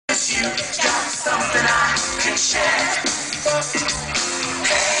you got something I can share.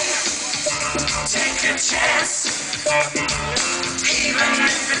 Hey, take a chance, even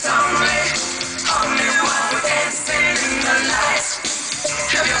if it's only while we're dancing in the light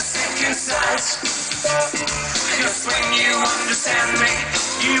of your second sight. Because when you understand me,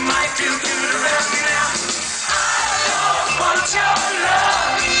 you might feel good around me now. I don't want your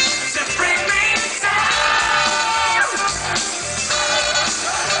love to bring me down.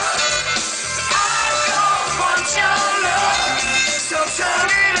 I don't want your love, so turn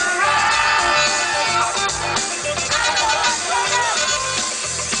it around.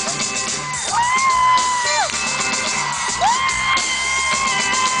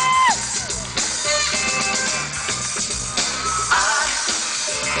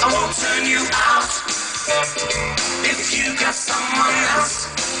 I won't turn you out if you got someone else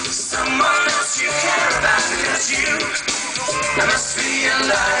you care about. Because I must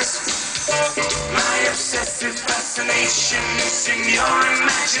realize my obsessive fascination is in your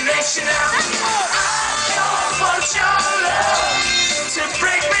imagination now. I don't want your love to break